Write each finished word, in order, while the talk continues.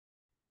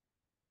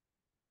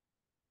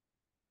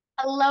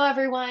Hello,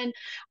 everyone.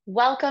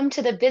 Welcome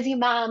to the Busy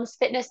Moms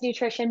Fitness,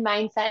 Nutrition,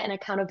 Mindset, and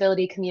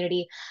Accountability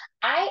community.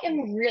 I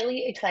am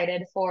really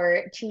excited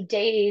for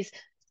today's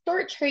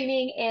short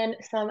training and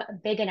some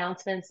big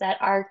announcements that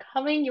are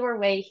coming your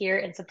way here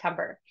in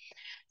September.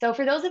 So,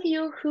 for those of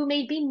you who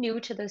may be new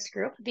to this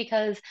group,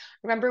 because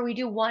remember, we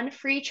do one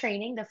free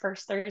training the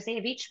first Thursday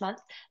of each month.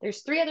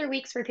 There's 3 other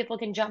weeks where people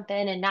can jump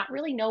in and not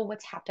really know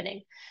what's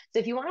happening. So,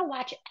 if you want to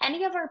watch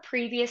any of our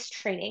previous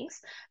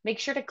trainings, make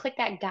sure to click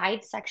that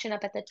guide section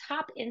up at the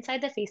top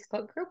inside the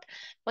Facebook group.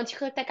 Once you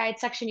click that guide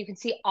section, you can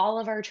see all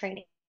of our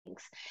trainings.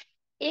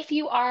 If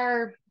you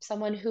are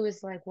someone who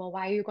is like, well,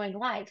 why are you going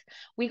live?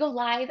 We go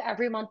live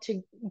every month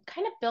to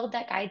kind of build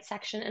that guide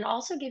section and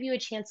also give you a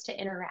chance to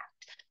interact.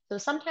 So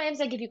sometimes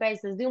I give you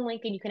guys the Zoom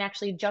link and you can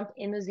actually jump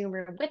in the Zoom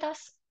room with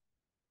us.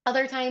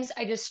 Other times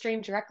I just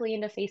stream directly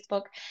into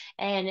Facebook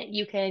and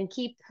you can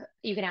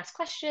ask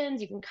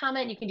questions, you can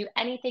comment, you can do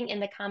anything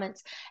in the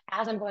comments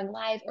as I'm going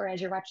live or as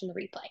you're watching the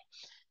replay.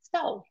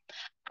 So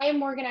I am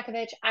Morgan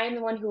Ekovich. I am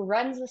the one who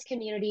runs this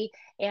community,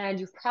 and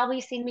you've probably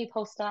seen me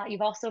post a lot.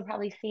 You've also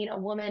probably seen a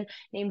woman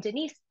named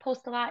Denise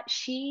post a lot.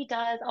 She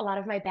does a lot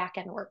of my back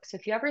end work. So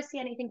if you ever see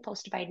anything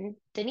posted by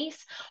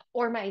Denise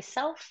or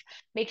myself,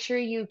 make sure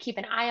you keep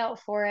an eye out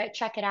for it,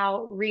 check it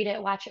out, read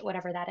it, watch it,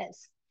 whatever that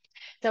is.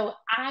 So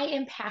I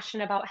am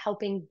passionate about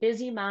helping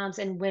busy moms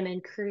and women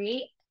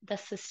create the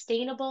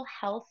sustainable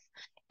health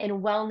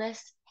and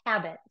wellness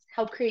habits,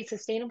 help create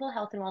sustainable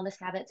health and wellness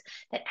habits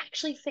that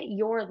actually fit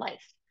your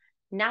life,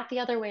 not the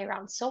other way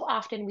around. So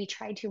often we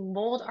try to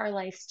mold our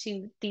lives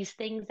to these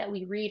things that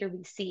we read or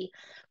we see,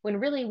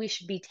 when really we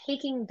should be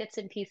taking bits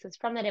and pieces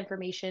from that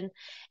information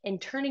and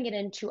turning it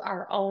into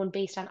our own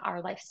based on our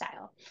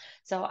lifestyle.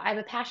 So I have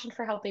a passion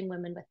for helping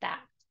women with that.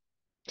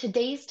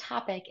 Today's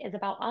topic is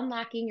about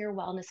unlocking your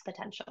wellness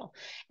potential.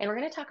 And we're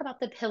going to talk about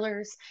the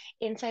pillars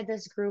inside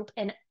this group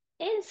and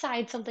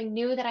inside something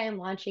new that I am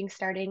launching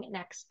starting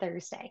next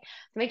Thursday.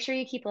 So make sure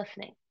you keep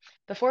listening.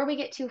 Before we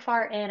get too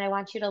far in, I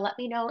want you to let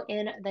me know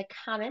in the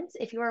comments.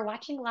 If you are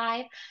watching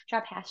live,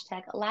 drop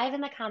hashtag live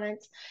in the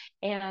comments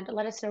and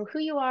let us know who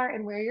you are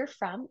and where you're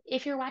from.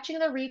 If you're watching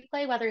the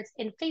replay, whether it's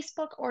in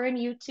Facebook or in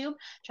YouTube,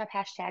 drop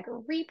hashtag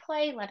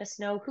replay. Let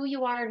us know who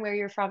you are and where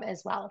you're from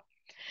as well.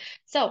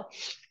 So,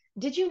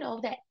 did you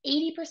know that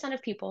 80%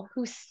 of people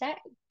who set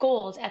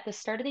goals at the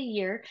start of the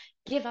year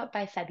give up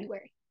by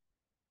February?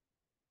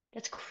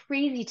 That's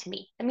crazy to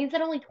me. That means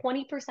that only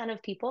 20%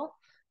 of people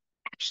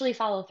actually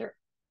follow through.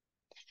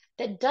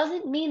 That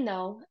doesn't mean,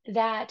 though,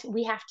 that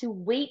we have to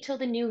wait till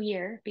the new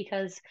year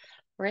because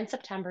we're in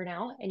September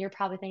now, and you're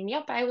probably thinking,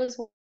 yep, I was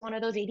one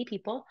of those 80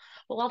 people.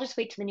 Well, I'll just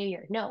wait till the new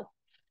year. No,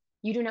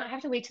 you do not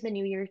have to wait till the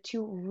new year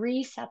to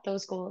reset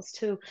those goals,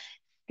 to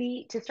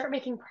start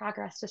making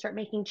progress, to start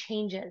making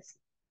changes.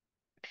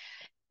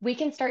 We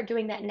can start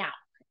doing that now.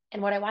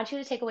 And what I want you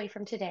to take away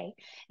from today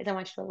is I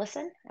want you to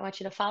listen, I want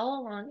you to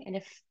follow along,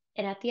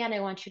 and at the end,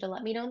 I want you to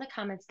let me know in the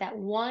comments that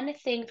one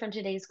thing from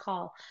today's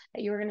call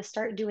that you're going to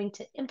start doing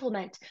to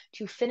implement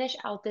to finish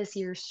out this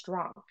year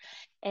strong.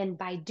 And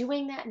by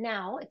doing that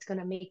now, it's going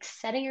to make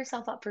setting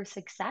yourself up for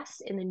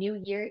success in the new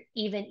year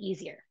even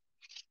easier.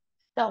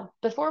 So,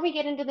 before we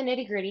get into the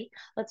nitty gritty,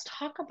 let's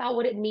talk about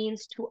what it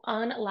means to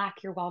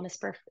unlock your wellness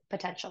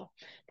potential.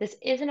 This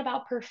isn't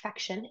about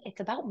perfection,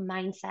 it's about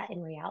mindset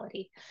and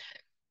reality.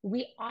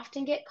 We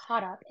often get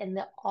caught up in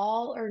the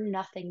all or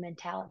nothing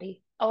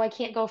mentality. Oh, I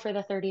can't go for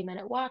the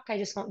 30-minute walk. I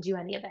just won't do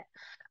any of it.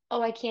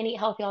 Oh, I can't eat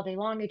healthy all day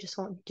long. I just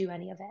won't do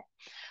any of it.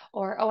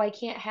 Or, oh, I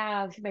can't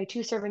have my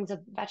 2 servings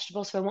of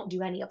vegetables, so I won't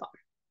do any of them.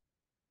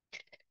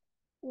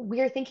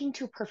 We are thinking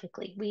too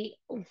perfectly.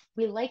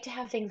 We like to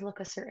have things look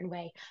a certain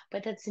way,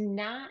 but that's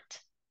not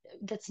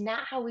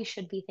how we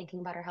should be thinking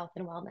about our health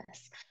and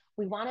wellness.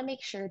 We want to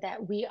make sure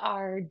that we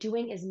are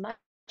doing as much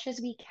as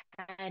we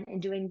can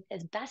and doing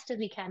as best as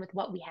we can with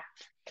what we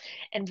have.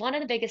 And one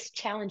of the biggest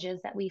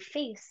challenges that we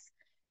face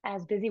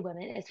as busy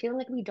women is feeling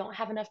like we don't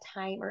have enough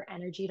time or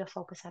energy to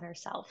focus on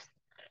ourselves.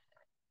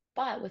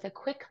 But with a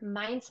quick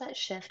mindset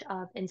shift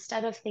of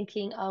instead of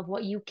thinking of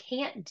what you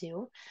can't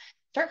do,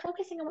 start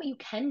focusing on what you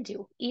can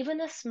do. Even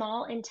the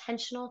small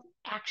intentional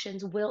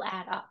actions will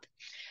add up.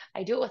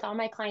 I do it with all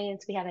my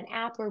clients. We have an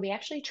app where we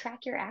actually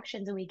track your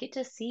actions and we get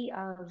to see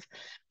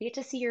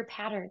your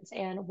patterns.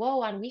 And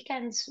whoa, on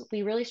weekends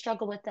we really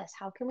struggle with this.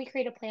 How can we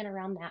create a plan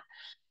around that?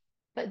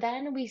 But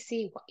then we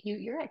see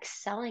you're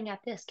excelling at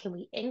this. Can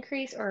we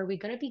increase or are we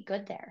going to be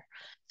good there?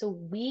 So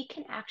we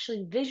can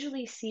actually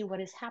visually see what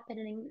is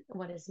happening,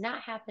 what is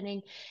not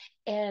happening,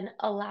 and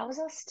allows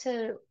us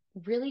to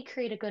really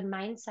create a good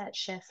mindset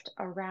shift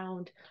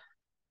around,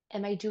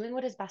 am I doing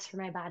what is best for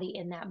my body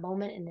in that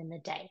moment and in the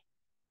day?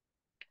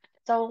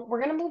 So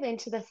we're going to move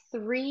into the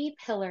 3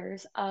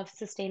 pillars of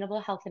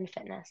sustainable health and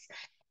fitness.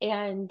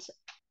 And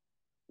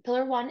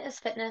pillar 1 is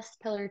fitness,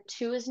 pillar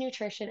 2 is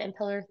nutrition, and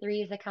pillar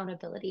 3 is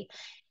accountability.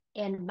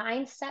 And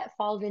mindset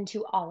falls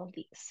into all of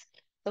these.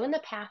 So in the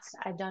past,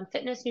 I've done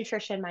fitness,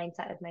 nutrition,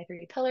 mindset as my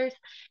three pillars.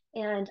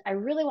 And I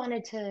really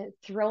wanted to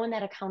throw in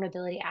that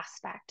accountability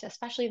aspect,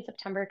 especially in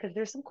September, because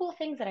there's some cool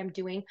things that I'm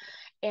doing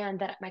and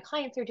that my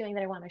clients are doing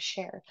that I want to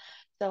share.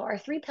 So our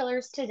three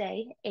pillars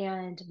today,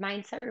 and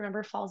mindset,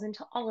 remember, falls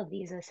into all of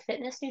these, is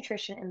fitness,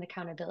 nutrition, and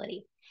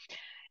accountability.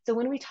 So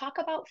when we talk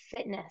about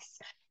fitness,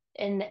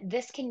 and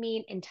this can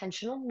mean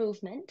intentional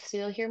movement. So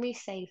you'll hear me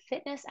say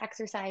fitness,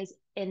 exercise,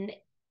 and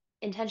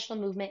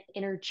intentional movement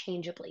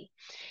interchangeably.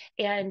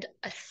 And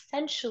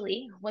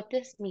essentially, what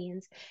this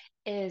means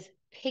is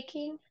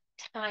picking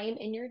time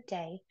in your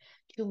day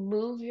to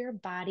move your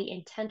body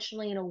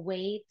intentionally in a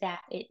way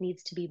that it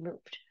needs to be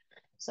moved.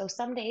 So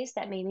some days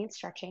that may mean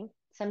stretching,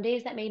 some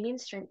days that may mean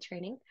strength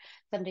training,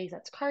 some days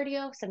that's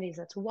cardio, some days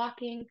that's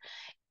walking,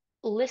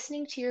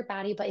 listening to your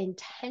body, but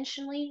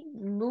intentionally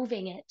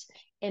moving it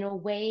in a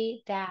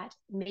way that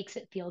makes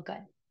it feel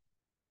good.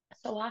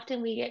 So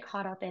often we get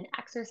caught up in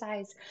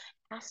exercise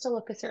has to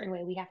look a certain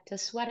way. We have to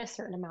sweat a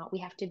certain amount. We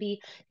have to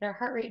be in our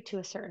heart rate to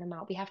a certain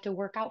amount. We have to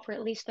work out for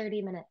at least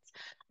 30 minutes.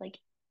 Like,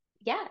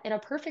 yeah, in a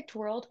perfect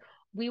world,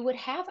 we would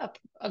have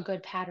a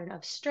good pattern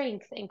of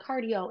strength and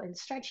cardio and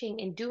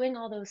stretching and doing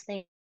all those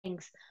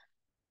things.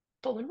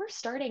 But when we're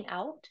starting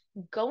out,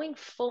 going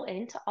full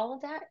into all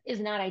of that is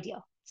not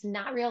ideal. It's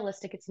not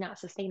realistic. It's not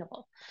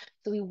sustainable.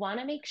 So we want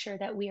to make sure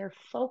that we are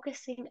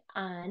focusing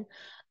on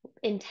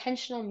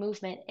intentional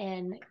movement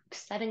and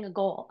setting a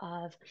goal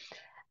of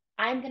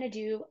I'm going to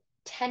do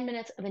 10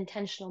 minutes of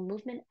intentional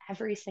movement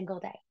every single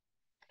day.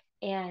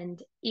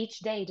 And each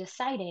day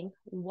deciding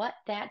what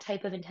that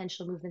type of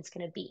intentional movement is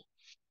going to be.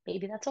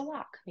 Maybe that's a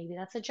walk. Maybe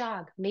that's a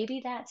jog.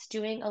 Maybe that's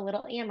doing a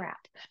little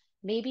AMRAP.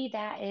 Maybe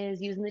that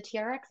is using the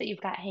TRX that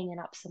you've got hanging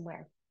up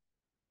somewhere.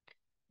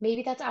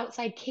 Maybe that's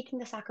outside kicking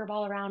the soccer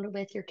ball around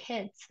with your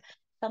kids,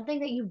 something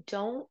that you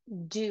don't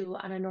do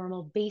on a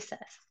normal basis.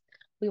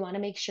 We want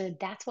to make sure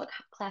that's what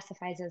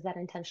classifies as that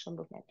intentional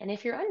movement. And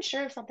if you're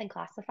unsure if something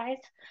classifies,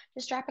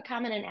 just drop a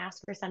comment and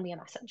ask or send me a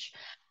message.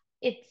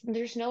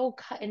 There's no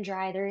cut and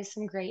dry, there is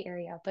some gray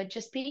area, but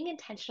just being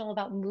intentional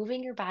about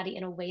moving your body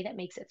in a way that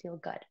makes it feel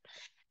good.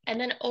 And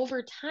then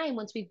over time,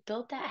 once we've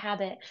built that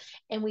habit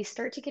and we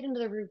start to get into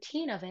the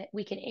routine of it,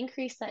 we can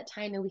increase that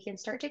time and we can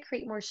start to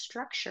create more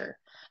structure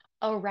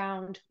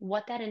around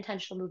what that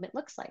intentional movement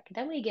looks like.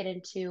 Then we get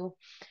into,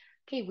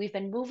 okay, we've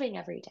been moving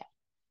every day.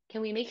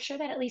 Can we make sure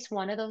that at least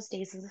one of those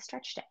days is a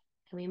stretch day?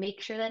 Can we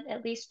make sure that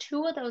at least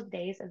two of those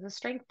days is a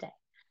strength day?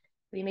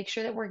 We make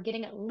sure that we're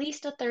getting at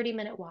least a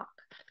 30-minute walk.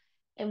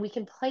 And we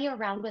can play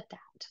around with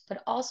that,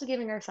 but also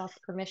giving ourselves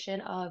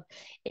permission of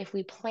if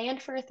we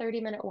planned for a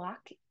 30-minute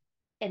walk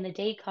and the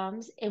day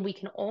comes and we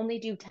can only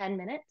do 10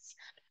 minutes,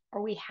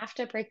 or we have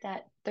to break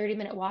that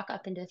 30-minute walk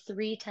up into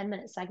three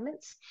 10-minute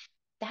segments,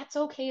 that's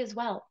okay as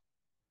well.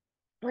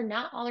 We're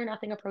not all or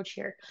nothing approach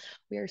here.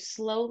 We are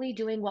slowly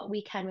doing what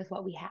we can with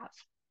what we have.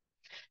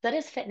 That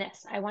is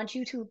fitness. I want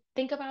you to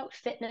think about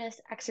fitness,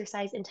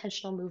 exercise,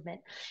 intentional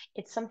movement.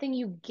 It's something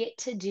you get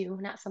to do,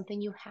 not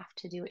something you have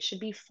to do. It should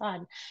be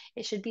fun.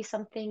 It should be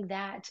something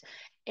that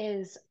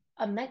is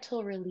a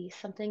mental release,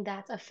 something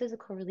that's a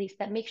physical release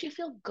that makes you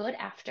feel good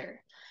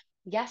after.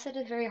 Yes, it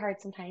is very hard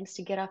sometimes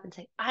to get up and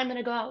say, I'm going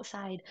to go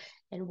outside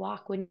and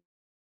walk when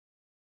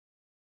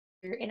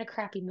you're in a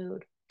crappy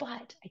mood,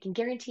 but I can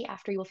guarantee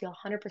after you will feel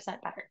 100%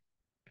 better.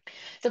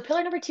 So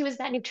pillar number two is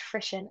that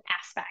nutrition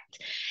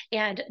aspect.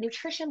 And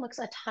nutrition looks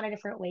a ton of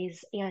different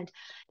ways. And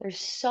there's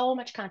so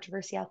much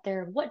controversy out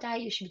there of what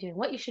diet you should be doing,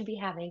 what you should be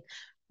having.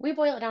 We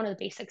boil it down to the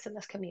basics in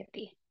this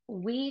community.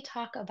 We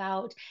talk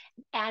about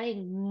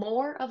adding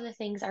more of the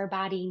things our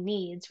body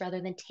needs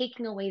rather than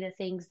taking away the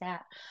things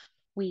that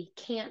we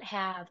can't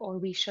have or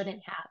we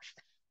shouldn't have.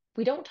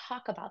 We don't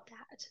talk about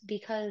that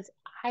because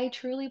I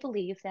truly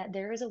believe that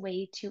there is a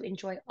way to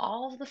enjoy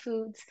all of the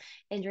foods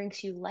and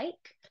drinks you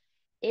like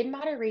in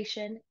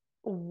moderation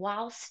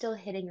while still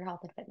hitting your health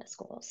and fitness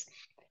goals.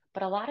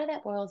 But a lot of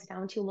that boils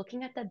down to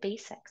looking at the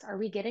basics. Are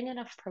we getting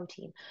enough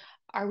protein?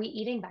 Are we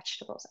eating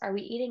vegetables? Are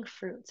we eating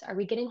fruits? Are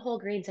we getting whole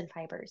grains and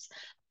fibers?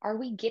 Are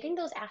we getting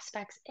those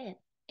aspects in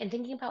and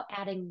thinking about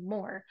adding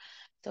more?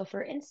 So,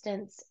 for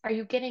instance, are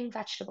you getting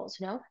vegetables?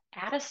 No,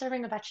 add a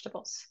serving of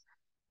vegetables.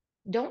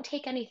 Don't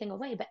take anything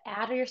away, but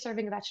add your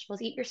serving of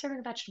vegetables. Eat your serving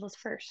of vegetables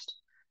first.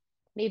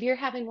 Maybe you're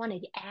having one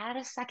egg, add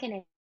a second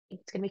egg.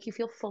 It's going to make you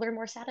feel fuller,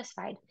 more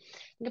satisfied.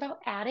 Think about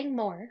adding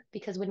more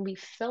because when we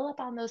fill up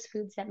on those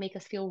foods that make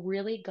us feel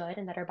really good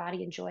and that our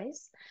body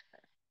enjoys,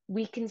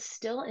 we can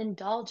still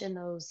indulge in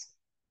those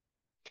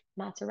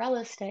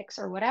mozzarella sticks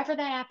or whatever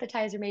that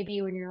appetizer may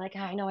be when you're like,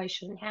 I know I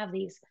shouldn't have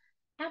these.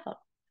 Have them.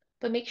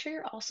 But make sure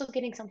you're also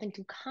getting something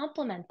to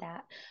complement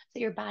that so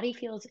your body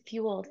feels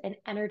fueled and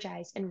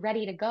energized and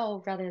ready to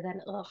go rather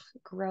than, ugh,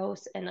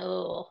 gross and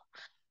ugh,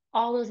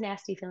 all those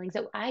nasty feelings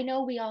that I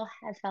know we all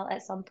have felt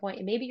at some point,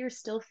 and maybe you're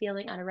still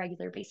feeling on a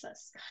regular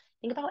basis.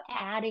 Think about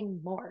adding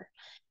more.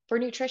 For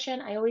nutrition,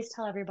 I always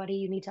tell everybody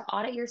you need to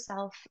audit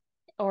yourself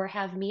or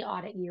have me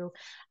audit you.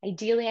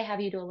 Ideally, I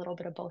have you do a little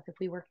bit of both if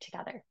we work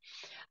together.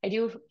 I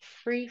do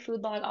free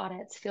food log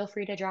audits. Feel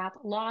free to drop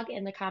log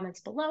in the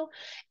comments below,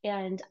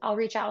 and I'll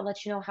reach out and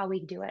let you know how we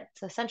do it.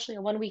 It's essentially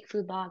a 1 week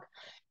food log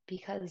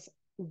because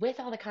with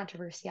all the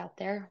controversy out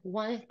there,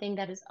 one thing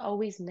that is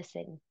always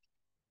missing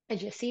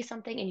is you see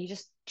something and you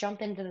just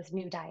jump into this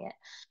new diet.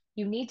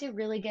 You need to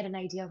really get an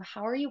idea of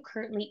how are you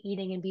currently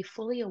eating and be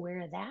fully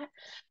aware of that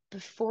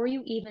before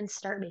you even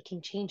start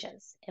making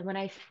changes. And when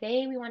I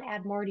say we want to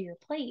add more to your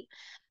plate,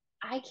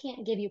 I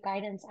can't give you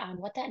guidance on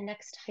what that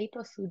next type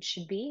of food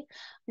should be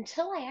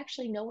until I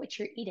actually know what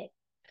you're eating.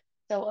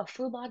 So, a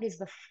food log is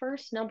the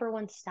first number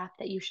one step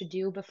that you should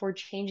do before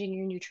changing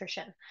your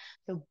nutrition.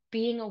 So,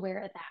 being aware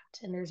of that.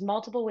 And there's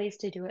multiple ways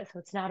to do it, so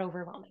it's not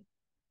overwhelming.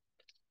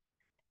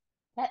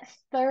 That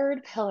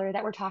third pillar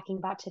that we're talking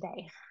about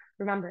today,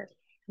 remember,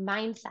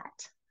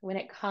 mindset when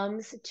it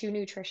comes to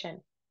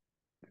nutrition,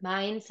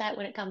 mindset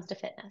when it comes to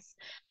fitness.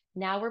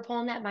 Now we're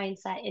pulling that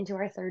mindset into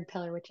our third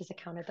pillar, which is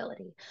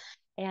accountability.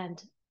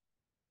 And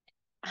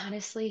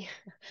honestly,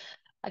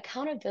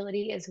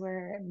 accountability is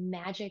where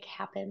magic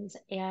happens.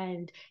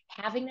 And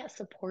having that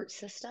support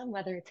system,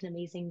 whether it's an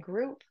amazing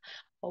group,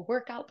 a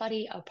workout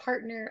buddy, a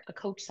partner, a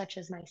coach such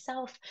as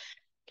myself,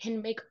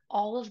 can make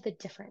all of the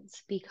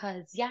difference.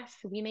 Because yes,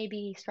 we may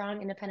be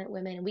strong, independent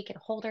women and we can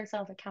hold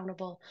ourselves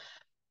accountable.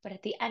 But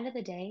at the end of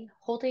the day,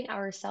 holding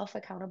ourselves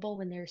accountable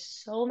when there's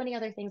so many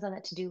other things on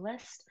that to do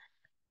list,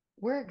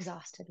 we're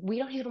exhausted. We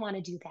don't even want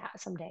to do that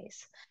some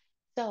days.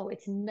 So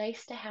it's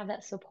nice to have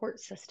that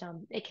support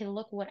system. It can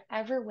look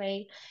whatever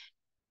way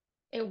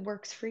it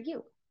works for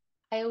you.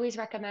 I always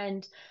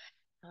recommend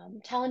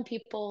telling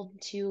people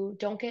to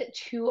don't get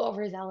too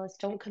overzealous,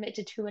 don't commit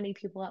to too many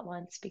people at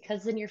once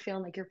because then you're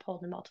feeling like you're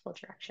pulled in multiple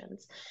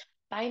directions.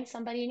 Find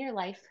somebody in your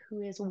life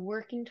who is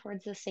working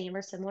towards the same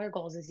or similar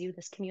goals as you.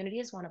 This community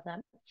is one of them.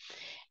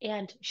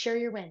 And share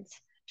your wins,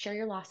 share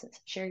your losses,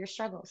 share your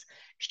struggles,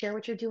 share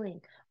what you're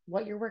doing,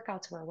 what your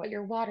workouts were, what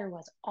your water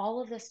was,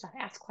 all of this stuff.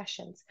 Ask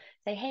questions.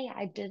 Say, hey,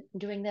 I did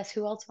doing this.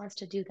 Who else wants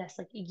to do this?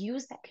 Like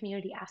use that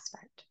community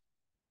aspect.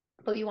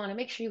 But you want to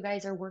make sure you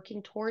guys are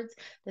working towards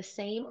the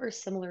same or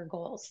similar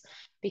goals.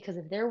 Because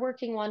if they're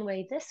working one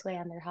way this way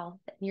on their health,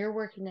 and you're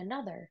working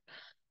another,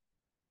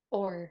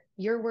 or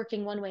you're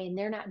working one way and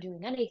they're not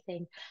doing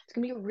anything, it's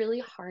going to be really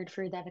hard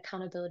for that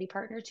accountability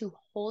partner to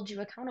hold you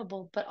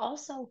accountable. But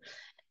also,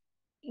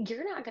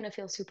 you're not going to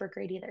feel super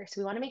great either. So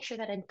we want to make sure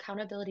that an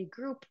accountability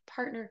group,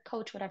 partner,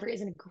 coach, whatever,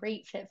 isn't a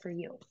great fit for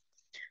you.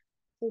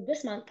 So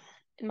this month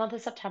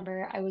of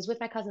September, I was with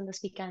my cousin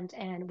this weekend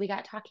and we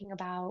got talking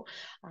about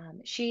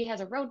she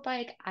has a road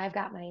bike. I've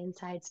got my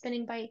inside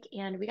spinning bike,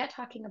 and we got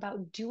talking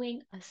about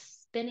doing a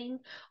spinning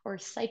or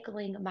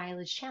cycling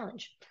mileage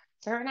challenge.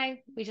 So her and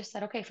I, we just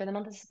said, okay, for the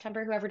month of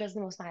September, whoever does the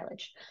most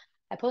mileage.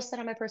 I posted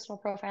on my personal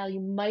profile. You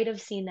might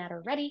have seen that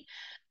already,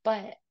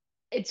 but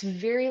it's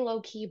very low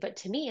key. But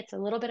to me, it's a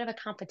little bit of a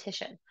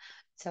competition.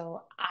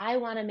 So I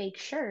want to make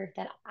sure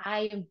that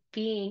I am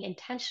being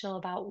intentional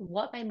about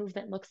what my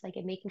movement looks like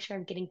and making sure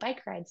I'm getting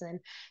bike rides in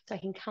so I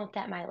can count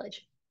that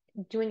mileage.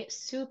 Doing it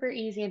super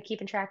easy and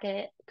keeping track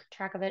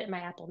of it in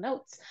my Apple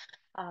Notes.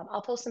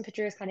 I'll post some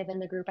pictures kind of in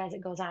the group as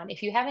it goes on.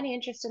 If you have any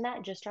interest in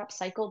that, just drop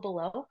cycle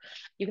below.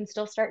 You can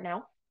still start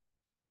now.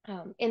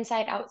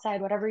 Inside,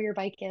 outside, whatever your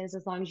bike is,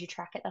 as long as you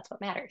track it, that's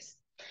what matters.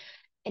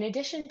 In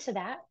addition to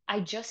that, I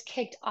just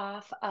kicked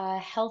off a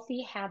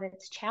healthy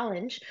habits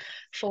challenge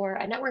for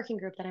a networking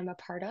group that I'm a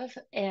part of.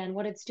 And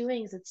what it's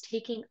doing is it's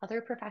taking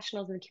other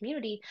professionals in the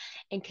community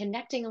and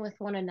connecting them with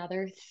one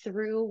another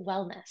through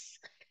wellness.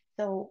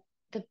 So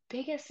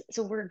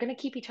so we're going to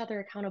keep each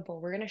other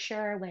accountable. We're going to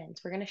share our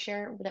wins. We're going to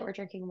share that we're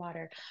drinking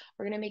water.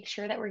 We're going to make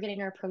sure that we're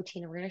getting our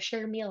protein. We're going to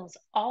share meals,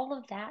 all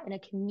of that in a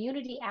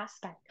community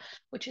aspect,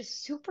 which is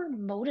super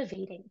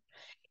motivating.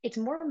 It's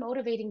more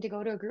motivating to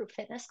go to a group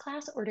fitness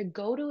class or to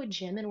go to a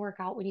gym and work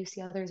out when you see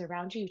others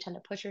around you. You tend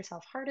to push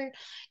yourself harder.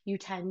 You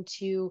tend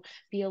to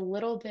be a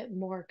little bit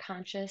more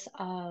conscious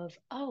of,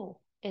 oh,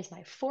 is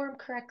my form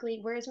correctly?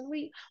 Whereas when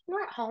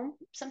we're at home,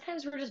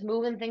 sometimes we're just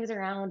moving things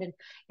around and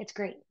it's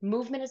great.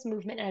 Movement is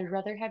movement, and I'd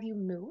rather have you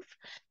move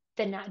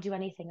than not do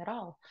anything at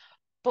all.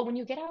 But when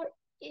you get out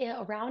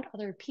around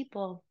other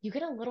people, you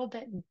get a little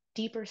bit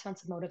deeper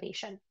sense of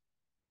motivation.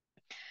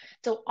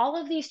 So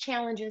all of these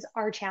challenges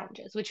are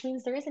challenges, which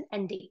means there is an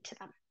end date to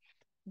them.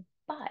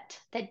 But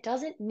that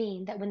doesn't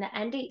mean that when the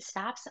end date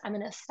stops, I'm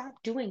going to stop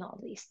doing all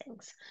these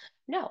things.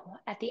 No,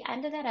 at the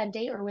end of that end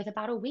date or with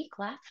about a week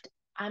left,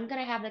 I'm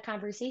going to have the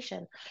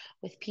conversation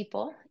with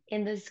people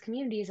in those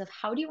communities of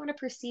how do you want to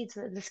proceed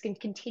so that this can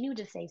continue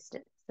to stay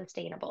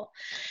sustainable.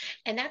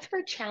 And that's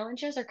where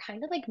challenges are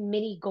kind of like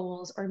mini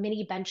goals or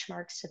mini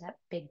benchmarks to that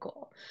big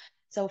goal.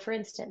 So, for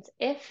instance,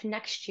 if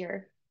next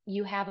year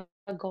you have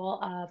a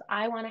goal of,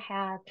 I want to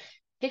have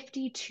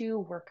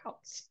 52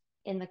 workouts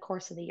in the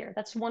course of the year,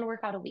 that's one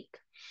workout a week.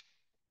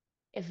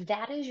 If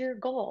that is your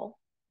goal,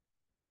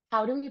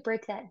 how do we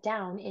break that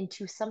down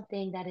into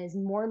something that is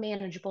more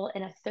manageable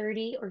in a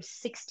 30 or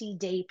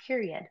 60-day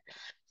period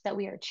that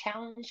we are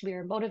challenged, we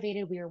are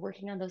motivated, we are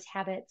working on those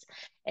habits,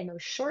 and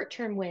those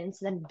short-term wins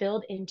then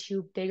build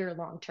into bigger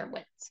long-term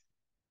wins.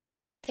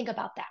 Think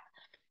about that.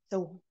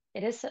 So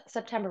it is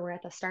September. We're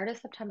at the start of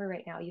September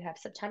right now. You have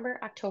September,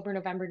 October,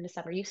 November, and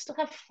December. You still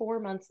have 4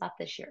 months left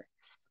this year.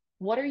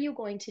 What are you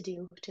going to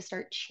do to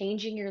start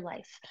changing your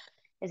life?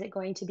 Is it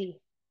going to be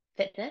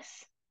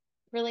fitness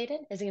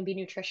related? Is it going to be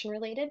nutrition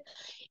related?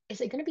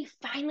 Is it going to be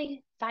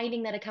finally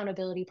finding that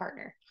accountability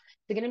partner?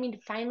 Is it going to mean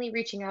finally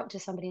reaching out to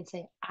somebody and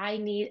say, I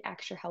need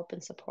extra help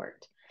and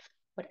support?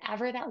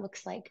 Whatever that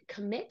looks like,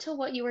 commit to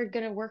what you are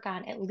going to work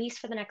on at least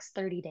for the next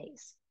 30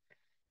 days.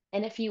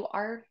 And if you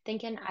are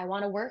thinking, I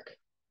want to work,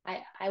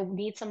 I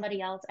need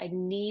somebody else, I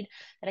need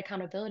that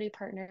accountability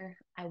partner,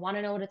 I want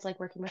to know what it's like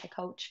working with a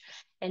coach,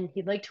 and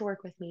you'd like to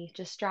work with me,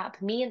 just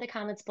drop me in the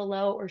comments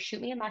below or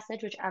shoot me a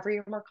message, whichever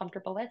you're more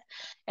comfortable with,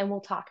 and we'll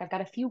talk. I've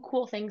got a few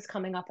cool things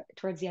coming up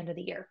towards the end of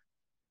the year.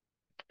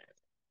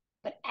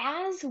 But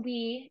as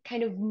we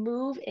kind of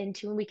move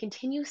into and we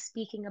continue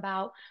speaking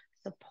about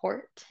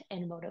support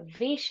and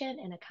motivation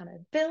and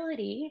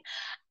accountability,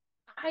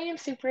 I am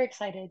super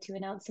excited to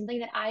announce something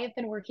that I have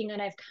been working on.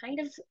 I've kind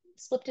of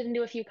slipped it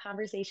into a few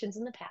conversations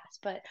in the past,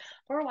 but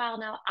for a while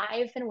now,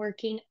 I've been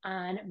working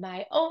on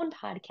my own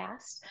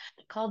podcast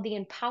called the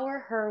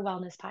EmpowerHer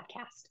Wellness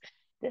Podcast.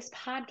 This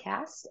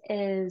podcast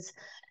is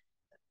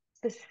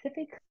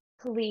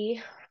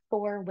specifically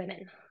for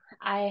women.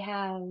 I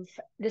have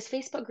this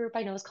Facebook group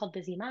I know is called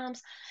Busy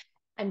Moms.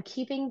 I'm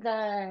keeping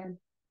the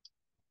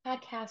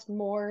podcast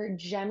more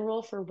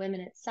general for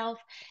women itself.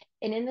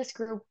 And in this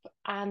group,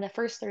 on the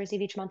first Thursday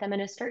of each month, I'm going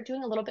to start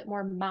doing a little bit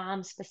more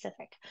mom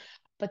specific,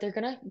 but they're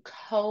going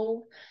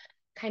to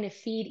kind of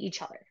feed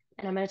each other.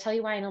 And I'm going to tell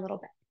you why in a little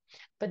bit.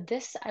 But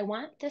I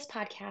want this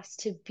podcast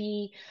to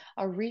be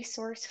a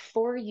resource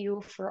for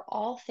you for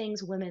all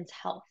things women's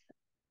health,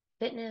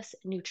 fitness,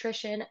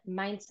 nutrition,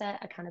 mindset,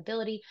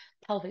 accountability,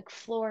 pelvic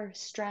floor,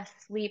 stress,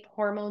 sleep,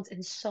 hormones,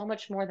 and so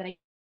much more that I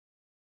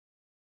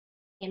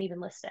can't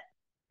even list it.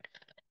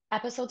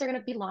 Episodes are going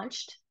to be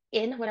launched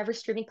in whatever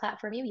streaming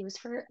platform you use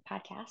for a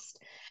podcast,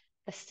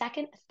 the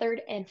second,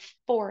 third, and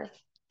fourth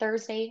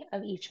Thursday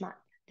of each month.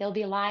 They'll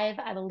be live,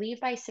 I believe,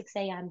 by 6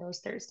 a.m. those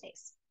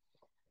Thursdays.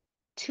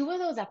 2 of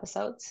those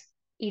episodes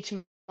each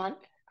month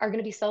are going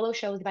to be solo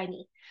shows by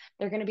me.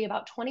 They're going to be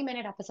about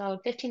 20-minute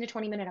episodes, 15 to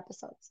 20-minute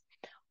episodes.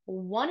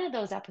 One of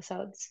those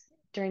episodes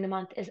during the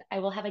month is I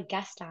will have a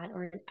guest on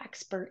or an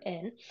expert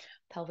in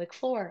pelvic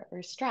floor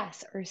or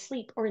stress or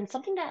sleep or in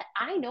something that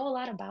I know a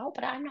lot about,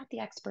 but I'm not the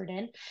expert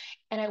in.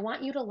 And I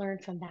want you to learn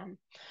from them.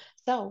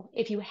 So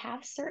if you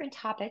have certain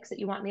topics that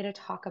you want me to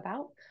talk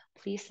about,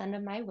 please send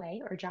them my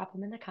way or drop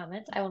them in the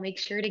comments. I will make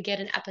sure to get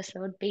an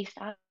episode based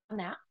on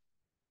that.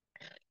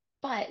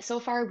 But so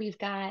far we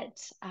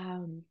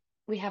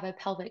have a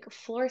pelvic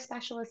floor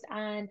specialist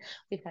on,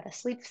 we've got a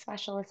sleep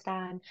specialist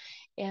on,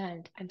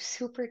 and I'm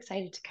super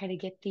excited to kind of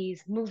get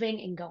these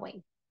moving and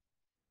going.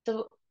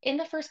 So in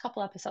the first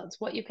couple episodes,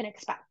 what you can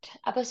expect.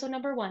 Episode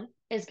number 1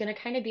 is going to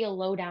kind of be a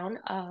lowdown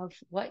of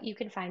what you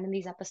can find in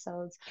these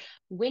episodes,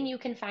 when you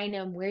can find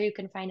them, where you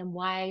can find them,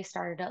 why I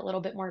started, a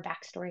little bit more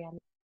backstory on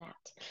that.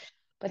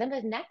 But then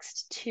the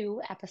next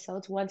 2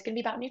 episodes, one's going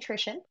to be about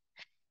nutrition,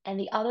 and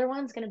the other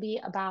one's going to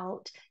be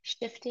about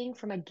shifting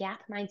from a gap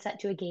mindset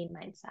to a gain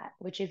mindset,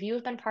 which if you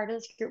have been part of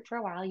this group for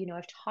a while, you know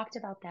I've talked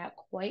about that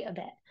quite a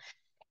bit.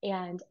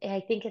 And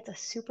I think it's a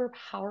super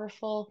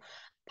powerful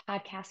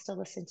podcast to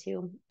listen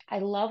to. I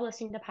love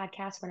listening to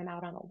podcasts when I'm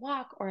out on a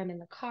walk or I'm in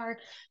the car,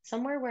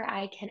 somewhere where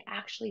I can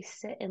actually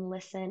sit and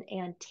listen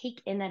and take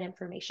in that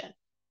information.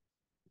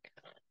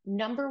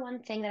 Number one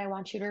thing that I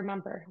want you to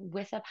remember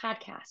with a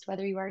podcast,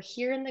 whether you are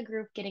here in the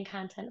group getting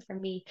content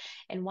from me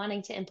and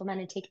wanting to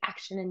implement and take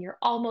action and you're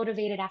all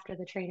motivated after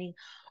the training,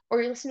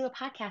 or you listen to a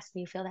podcast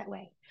and you feel that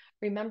way,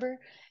 remember,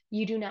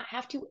 you do not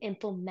have to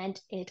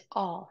implement it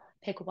all.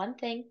 Pick one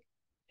thing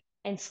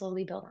and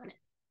slowly build on it.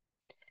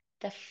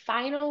 The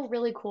final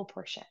really cool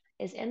portion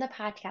is in the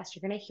podcast.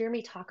 You're going to hear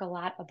me talk a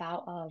lot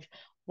about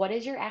what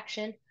is your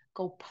action?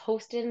 Go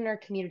post it in our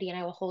community and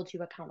I will hold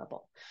you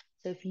accountable.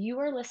 So if you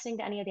are listening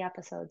to any of the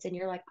episodes and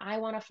you're like, I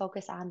want to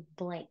focus on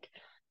blank,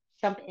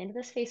 jump into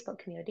this Facebook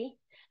community,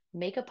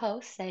 make a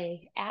post,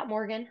 say, at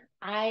Morgan,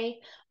 I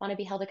want to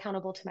be held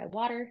accountable to my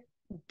water,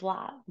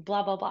 blah,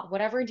 blah, blah, blah.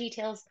 Whatever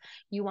details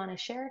you want to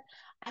share,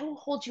 I will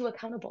hold you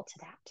accountable to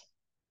that.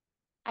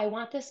 I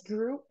want this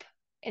group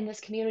in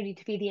this community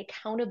to be the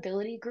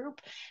accountability group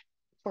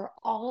for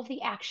all of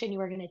the action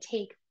you are going to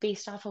take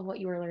based off of what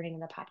you are learning in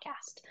the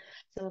podcast.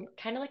 So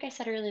kind of like I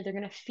said earlier, they're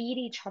going to feed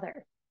each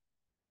other.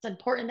 It's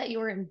important that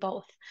you are in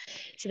both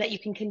so that you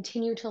can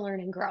continue to learn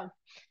and grow.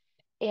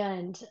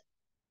 And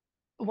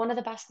one of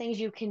the best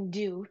things you can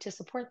do to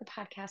support the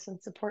podcast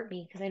and support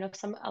me, because I know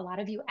a lot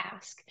of you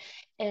ask,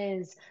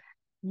 is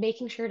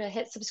making sure to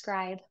hit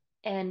subscribe,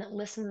 and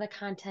listen to the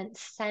content.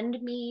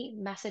 Send me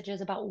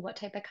messages about what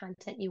type of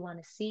content you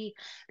want to see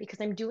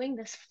because I'm doing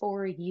this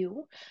for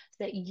you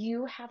so that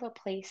you have a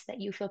place that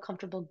you feel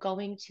comfortable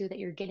going to, that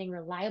you're getting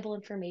reliable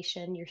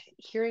information, you're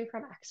hearing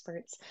from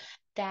experts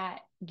that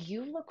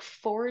you look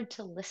forward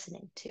to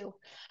listening to.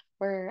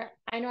 Where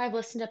I know I've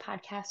listened to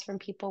podcasts from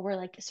people where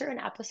like certain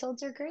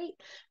episodes are great,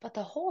 but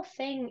the whole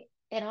thing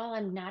in all,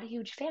 I'm not a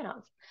huge fan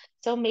of.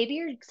 So maybe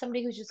you're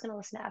somebody who's just going to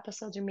listen to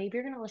episodes, or maybe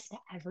you're going to listen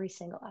to every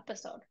single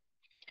episode.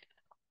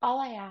 All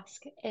I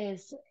ask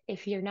is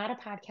if you're not a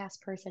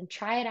podcast person,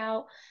 try it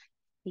out,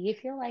 see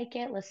if you like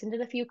it, listen to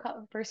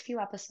the first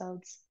few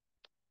episodes.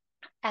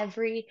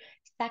 Every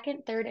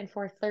second, third, and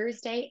fourth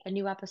Thursday, a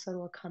new episode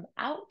will come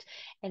out.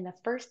 And the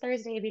first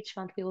Thursday of each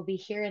month, we will be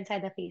here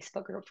inside the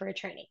Facebook group for a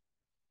training.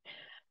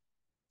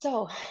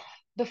 So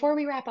before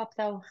we wrap up,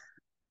 though,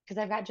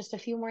 because I've got just a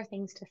few more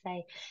things to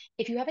say.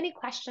 If you have any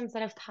questions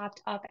that have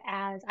popped up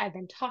as I've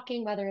been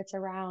talking, whether it's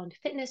around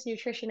fitness,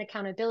 nutrition,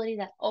 accountability,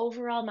 that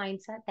overall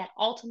mindset, that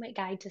ultimate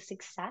guide to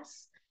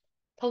success,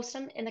 post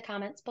them in the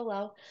comments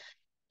below.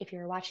 If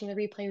you're watching the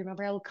replay,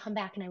 remember I will come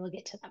back and I will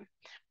get to them.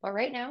 But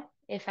right now,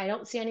 if I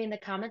don't see any in the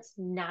comments,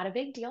 not a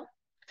big deal.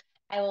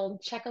 I will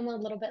check them a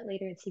little bit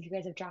later and see if you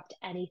guys have dropped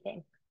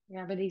anything.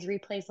 Remember, these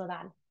replays live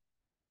on.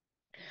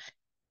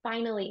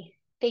 Finally,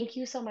 thank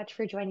you so much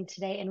for joining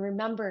today. And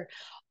remember,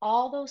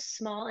 all those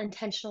small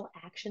intentional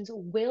actions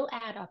will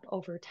add up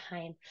over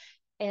time.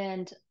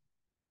 And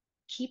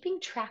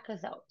keeping track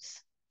of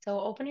those. So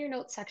open your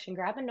notes section,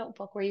 grab a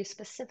notebook where you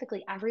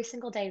specifically every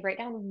single day write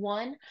down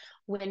one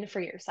win for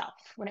yourself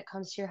when it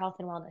comes to your health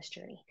and wellness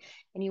journey.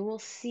 And you will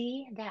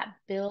see that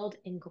build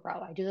and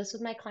grow. I do this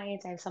with my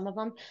clients. I have some of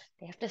them,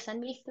 they have to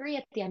send me 3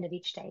 at the end of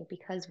each day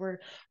because we're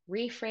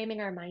reframing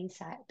our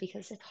mindset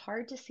because it's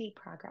hard to see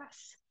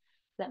progress.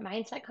 That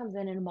mindset comes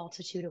in a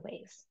multitude of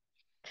ways.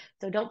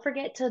 So don't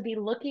forget to be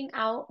looking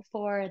out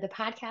for the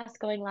podcast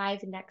going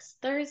live next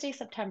Thursday,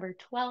 September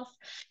 12th.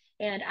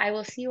 And I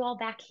will see you all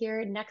back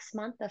here next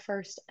month, the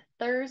first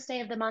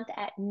Thursday of the month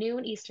at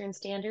noon Eastern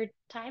Standard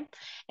Time.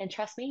 And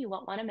trust me, you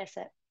won't want to miss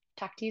it.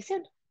 Talk to you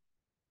soon.